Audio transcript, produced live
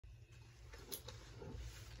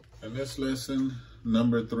In this lesson,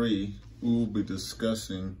 number 3, we will be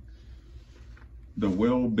discussing the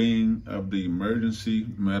well-being of the emergency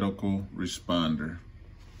medical responder.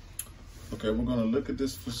 Okay, we're going to look at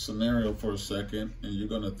this scenario for a second, and you're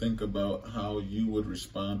going to think about how you would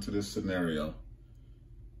respond to this scenario.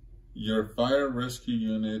 Your fire rescue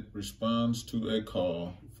unit responds to a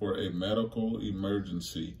call for a medical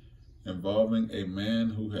emergency involving a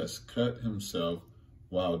man who has cut himself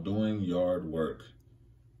while doing yard work.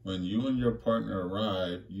 When you and your partner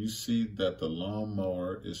arrive, you see that the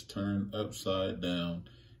lawnmower is turned upside down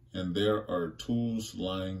and there are tools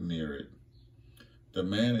lying near it. The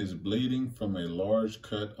man is bleeding from a large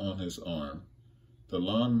cut on his arm. The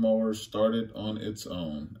lawnmower started on its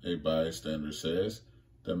own, a bystander says.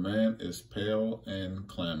 The man is pale and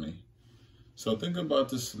clammy. So think about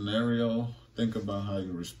this scenario, think about how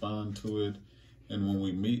you respond to it, and when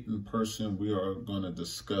we meet in person, we are going to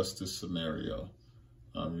discuss this scenario.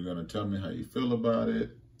 You're going to tell me how you feel about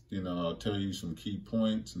it. I'll tell you some key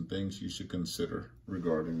points and things you should consider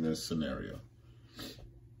regarding this scenario.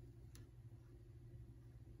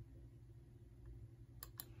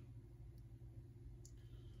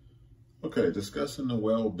 Okay, discussing the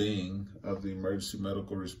well-being of the emergency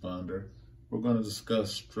medical responder, we're going to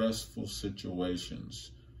discuss stressful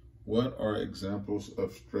situations. What are examples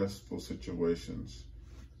of stressful situations?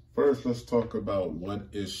 First, let's talk about what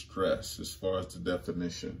is stress as far as the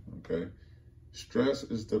definition, okay? Stress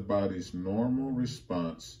is the body's normal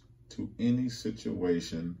response to any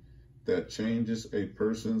situation that changes a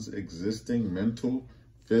person's existing mental,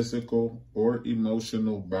 physical, or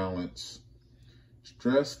emotional balance.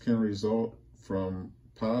 Stress can result from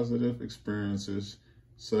positive experiences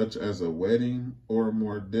such as a wedding or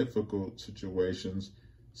more difficult situations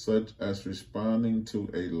such as responding to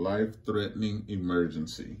a life-threatening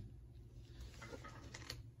emergency.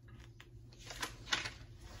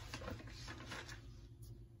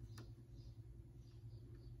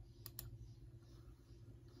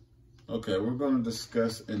 Okay, we're going to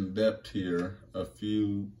discuss in depth here a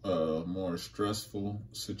few more stressful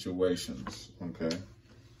situations, okay?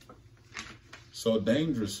 So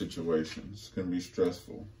dangerous situations can be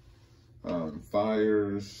stressful.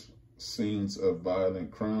 Fires, scenes of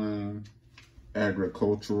violent crime,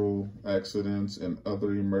 agricultural accidents, and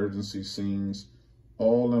other emergency scenes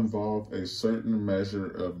all involve a certain measure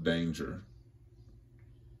of danger.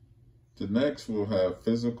 The next will have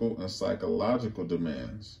physical and psychological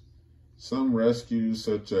demands. Some rescues,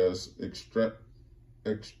 such as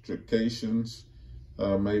extrications,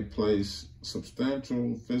 may place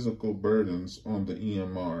substantial physical burdens on the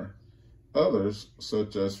EMR. Others,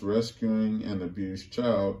 such as rescuing an abused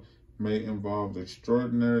child, may involve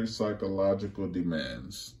extraordinary psychological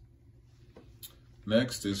demands.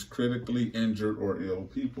 Next is critically injured or ill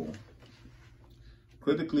people.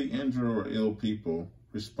 Critically injured or ill people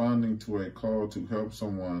responding to a call to help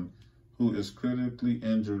someone who is critically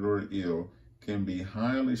injured or ill can be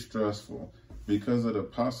highly stressful because of the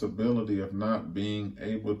possibility of not being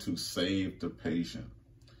able to save the patient.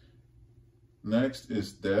 Next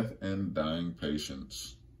is death and dying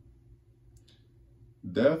patients.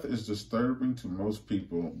 Death is disturbing to most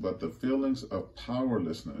people, but the feelings of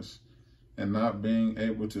powerlessness and not being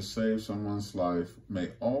able to save someone's life may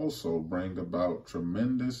also bring about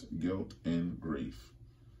tremendous guilt and grief.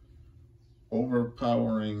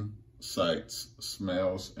 Overpowering sights,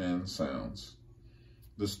 smells, and sounds.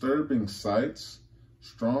 Disturbing sights,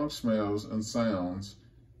 strong smells, and sounds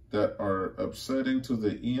that are upsetting to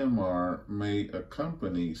the EMR may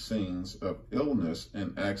accompany scenes of illness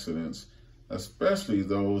and accidents, especially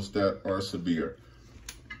those that are severe.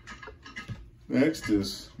 Next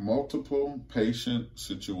is multiple patient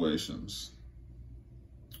situations.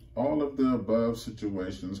 All of the above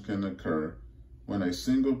situations can occur when a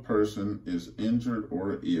single person is injured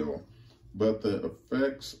or ill, but the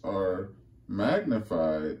effects are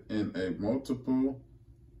magnified in a multiple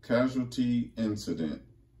casualty incident,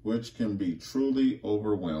 which can be truly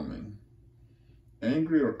overwhelming.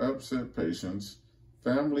 Angry or upset patients,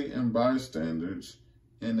 family, and bystanders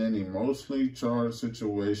in an emotionally charged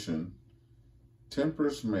situation,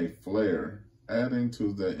 tempers may flare, adding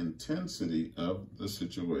to the intensity of the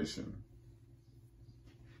situation.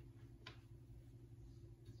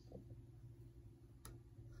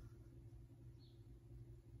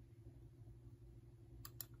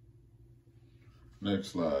 Next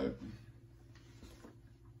slide.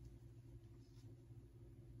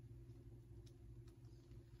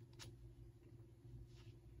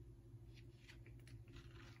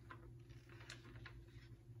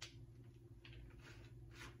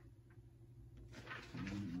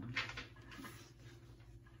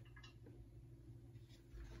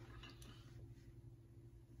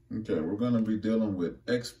 Okay, we're going to be dealing with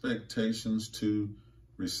expectations to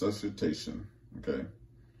resuscitation. Okay.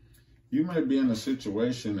 You may be in a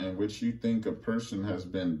situation in which you think a person has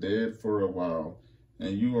been dead for a while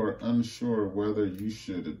and you are unsure whether you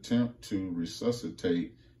should attempt to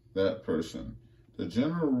resuscitate that person. The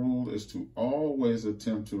general rule is to always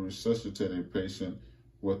attempt to resuscitate a patient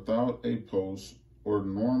without a pulse or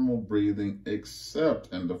normal breathing,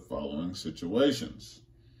 except in the following situations.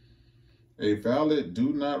 A valid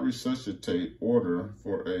do not resuscitate order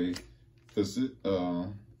for a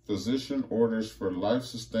physician orders for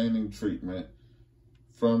life-sustaining treatment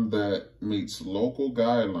from that meets local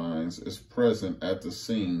guidelines is present at the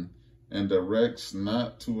scene and directs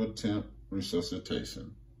not to attempt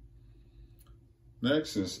resuscitation.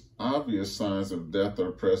 Next is obvious signs of death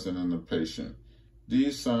are present in the patient.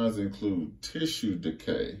 These signs include tissue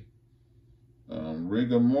decay,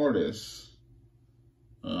 rigor mortis,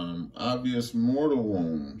 obvious mortal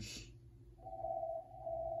wounds,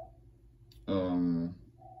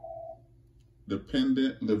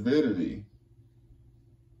 dependent lividity.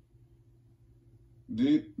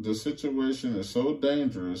 The situation is so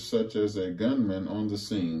dangerous, such as a gunman on the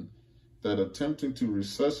scene, that attempting to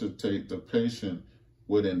resuscitate the patient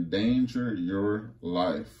would endanger your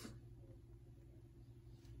life.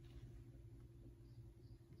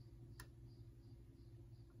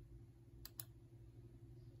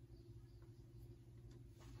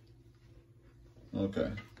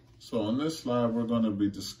 Okay, so on this slide, we're going to be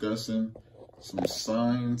discussing some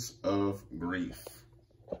signs of grief.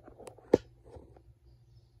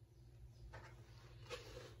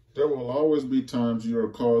 There will always be times you are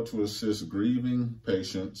called to assist grieving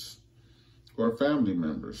patients or family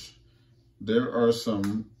members. There are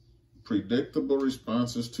some predictable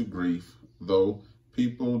responses to grief, though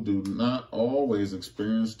people do not always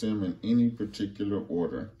experience them in any particular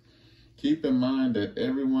order. Keep in mind that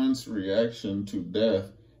everyone's reaction to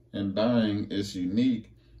death and dying is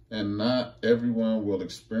unique, and not everyone will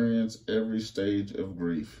experience every stage of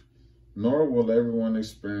grief, nor will everyone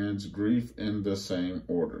experience grief in the same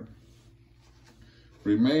order.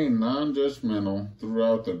 Remain non-judgmental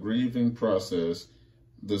throughout the grieving process.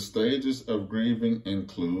 The stages of grieving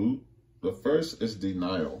include: the first is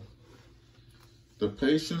denial. The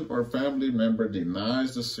patient or family member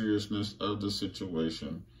denies the seriousness of the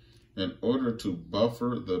situation in order to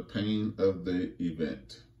buffer the pain of the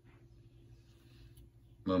event.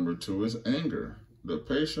 Number two is anger. The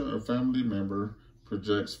patient or family member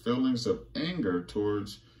projects feelings of anger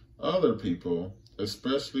towards other people,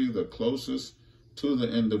 especially the closest to the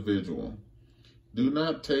individual. Do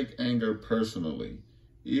not take anger personally.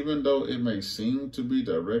 Even though it may seem to be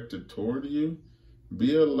directed toward you,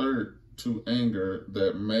 be alert to anger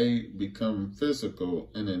that may become physical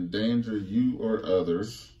and endanger you or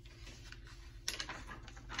others.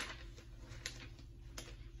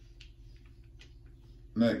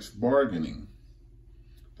 Next, bargaining.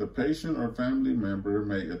 The patient or family member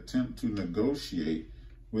may attempt to negotiate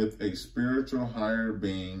with a spiritual higher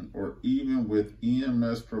being or even with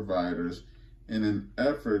EMS providers in an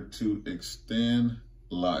effort to extend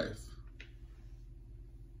life.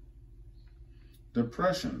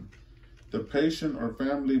 Depression. The patient or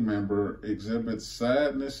family member exhibits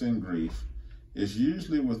sadness and grief, is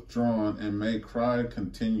usually withdrawn, and may cry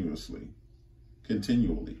continually.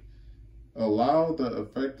 Allow the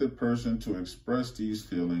affected person to express these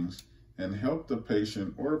feelings and help the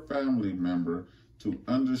patient or family member to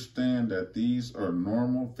understand that these are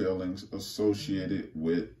normal feelings associated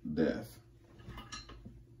with death.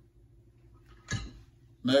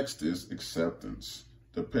 Next is acceptance.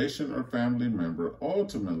 The patient or family member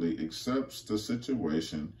ultimately accepts the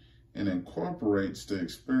situation and incorporates the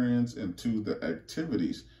experience into the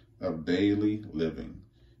activities of daily living.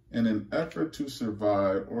 In an effort to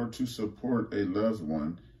survive or to support a loved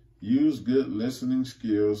one, use good listening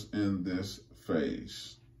skills in this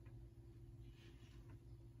phase.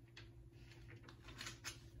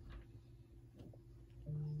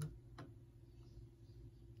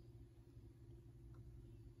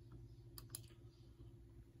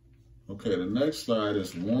 Okay, the next slide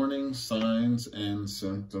is warning signs and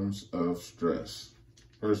symptoms of stress,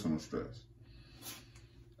 personal stress.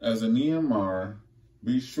 As an EMR,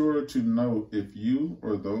 be sure to note if you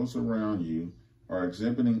or those around you are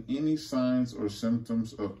exhibiting any signs or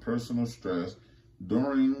symptoms of personal stress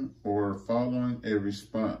during or following a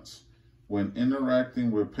response. When interacting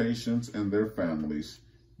with patients and their families,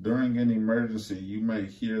 during an emergency, you may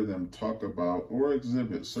hear them talk about or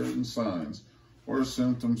exhibit certain signs or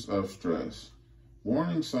symptoms of stress.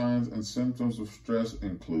 Warning signs and symptoms of stress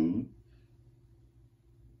include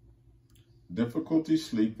difficulty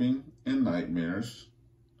sleeping and nightmares,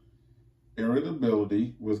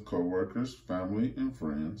 irritability with coworkers, family, and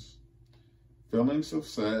friends, feelings of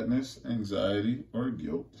sadness, anxiety, or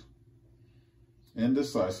guilt,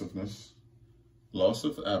 indecisiveness, loss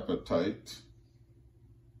of appetite,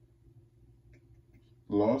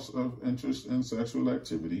 loss of interest in sexual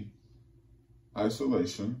activity,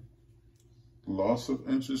 isolation, loss of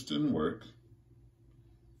interest in work,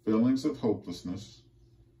 feelings of hopelessness,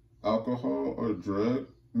 alcohol or drug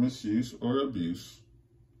misuse or abuse,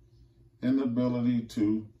 inability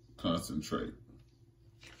to concentrate.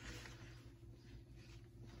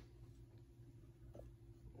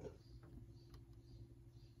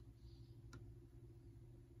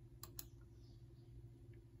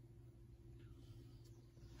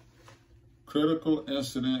 Critical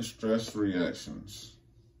incident stress reactions.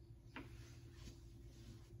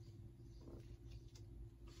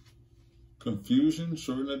 Confusion,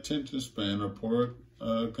 shortened attention span, or poor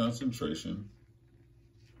concentration.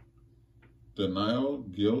 Denial,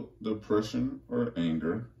 guilt, depression, or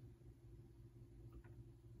anger.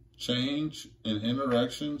 Change in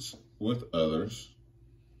interactions with others.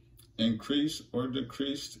 Increased or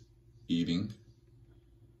decreased eating.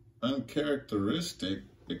 Uncharacteristic,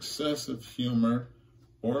 excessive humor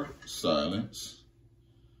or silence,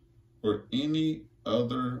 or any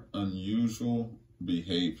other unusual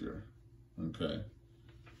behavior. Okay.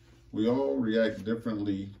 We all react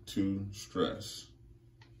differently to stress.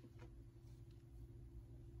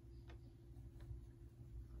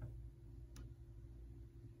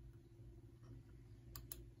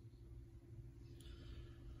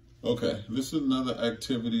 Okay, this is another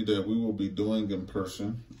activity that we will be doing in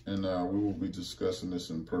person, and we will be discussing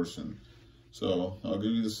this in person. So I'll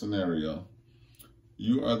give you the scenario.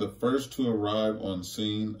 You are the first to arrive on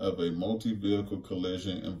scene of a multi-vehicle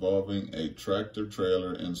collision involving a tractor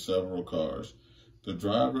trailer and several cars. The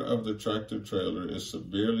driver of the tractor trailer is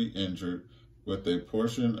severely injured with a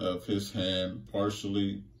portion of his hand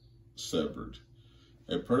partially severed.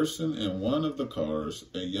 A person in one of the cars,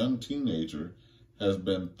 a young teenager, has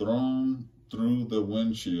been thrown through the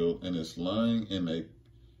windshield and is lying in a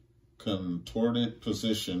contorted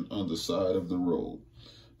position on the side of the road.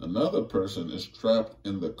 Another person is trapped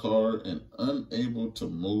in the car and unable to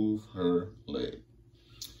move her leg.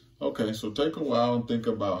 Okay, so take a while and think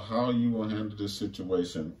about how you will handle this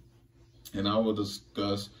situation. And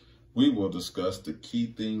we will discuss the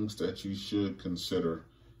key things that you should consider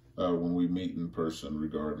when we meet in person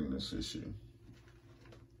regarding this issue.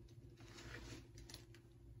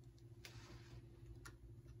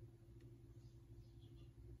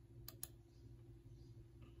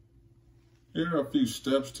 Here are a few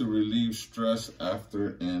steps to relieve stress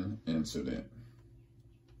after an incident.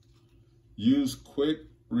 Use quick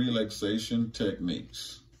relaxation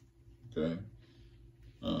techniques, okay?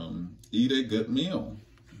 Eat a good meal,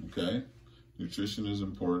 okay? Nutrition is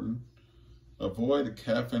important. Avoid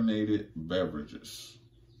caffeinated beverages.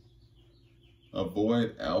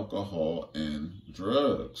 Avoid alcohol and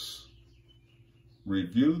drugs.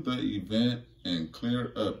 Review the event and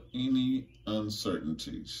clear up any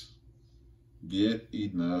uncertainties. Get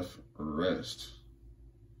enough rest.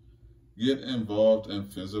 Get involved in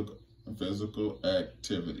physical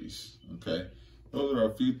activities, okay? Those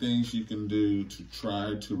are a few things you can do to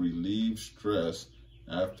try to relieve stress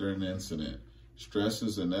after an incident. Stress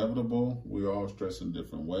is inevitable. We all stress in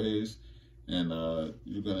different ways, and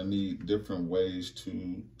you're going to need different ways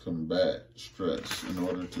to combat stress in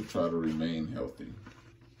order to try to remain healthy.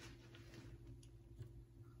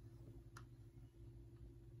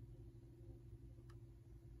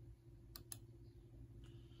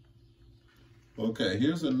 Okay,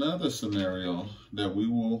 here's another scenario that we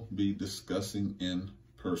will be discussing in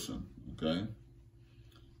person, okay?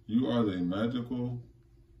 You are the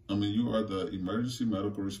emergency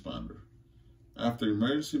medical responder. After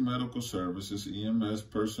emergency medical services, EMS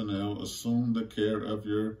personnel assume the care of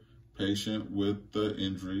your patient with the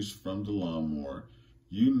injuries from the lawnmower.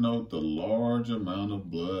 You note the large amount of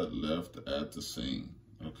blood left at the scene,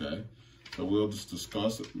 okay? So we'll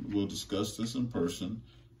discuss this in person.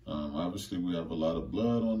 Obviously, we have a lot of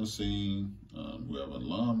blood on the scene. We have a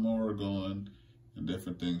lawnmower going and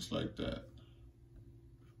different things like that.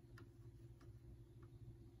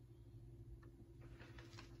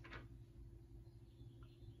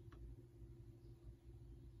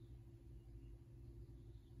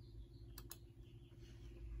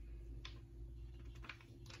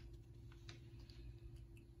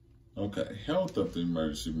 Okay, health of the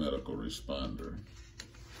emergency medical responder.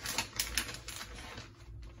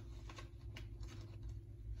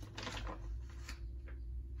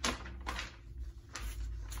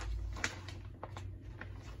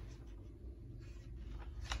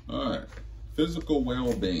 All right, Physical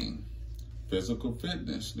well-being, physical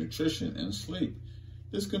fitness, nutrition, and sleep.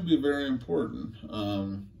 This can be very important.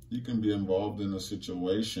 You can be involved in a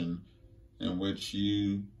situation in which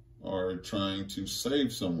you are trying to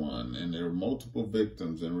save someone and there are multiple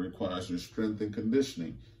victims and it requires your strength and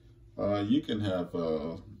conditioning. You can have,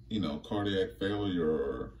 cardiac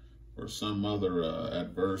failure or some other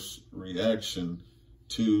adverse reaction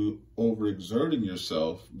to overexerting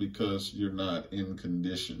yourself because you're not in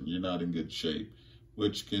condition, you're not in good shape,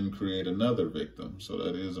 which can create another victim. So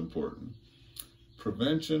that is important.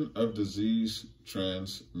 Prevention of disease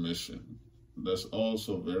transmission. That's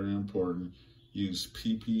also very important. Use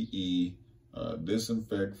PPE,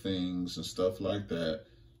 disinfect things and stuff like that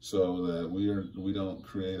so that we don't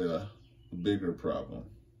create a bigger problem.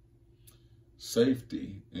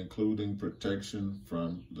 Safety, including protection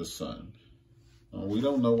from the sun. We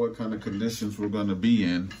don't know what kind of conditions we're going to be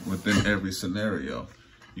in within every scenario.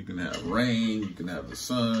 You can have rain, you can have the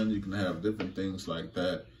sun, you can have different things like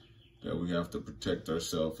that we have to protect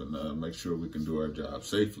ourselves and make sure we can do our job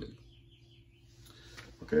safely.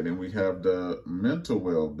 Okay, then we have the mental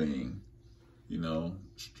well-being,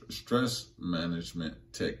 stress management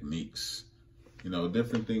techniques,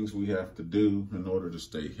 different things we have to do in order to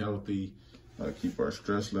stay healthy, keep our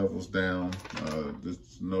stress levels down.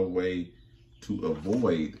 There's no way to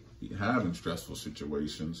avoid having stressful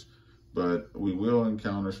situations, but we will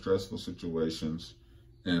encounter stressful situations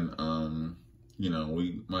and,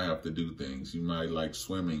 we might have to do things. You might like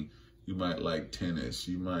swimming, you might like tennis,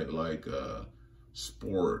 you might like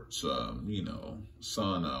sports,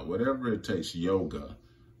 sauna, whatever it takes, yoga,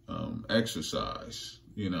 exercise,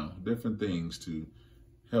 different things to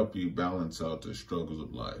help you balance out the struggles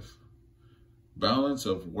of life. Balance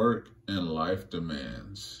of work and life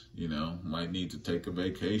demands, might need to take a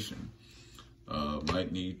vacation,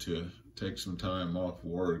 might need to take some time off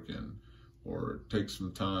work or take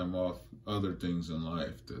some time off other things in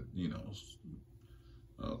life that,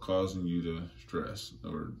 causing you to stress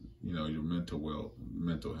or, your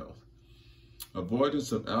mental health.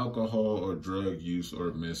 Avoidance of alcohol or drug use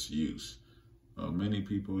or misuse. Many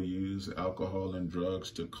people use alcohol and drugs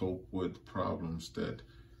to cope with problems that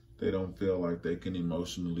they don't feel like they can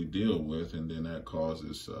emotionally deal with, and then that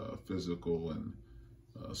causes physical and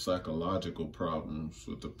psychological problems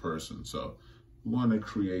with the person. So we want to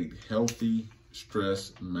create healthy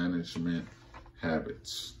stress management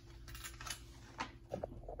habits.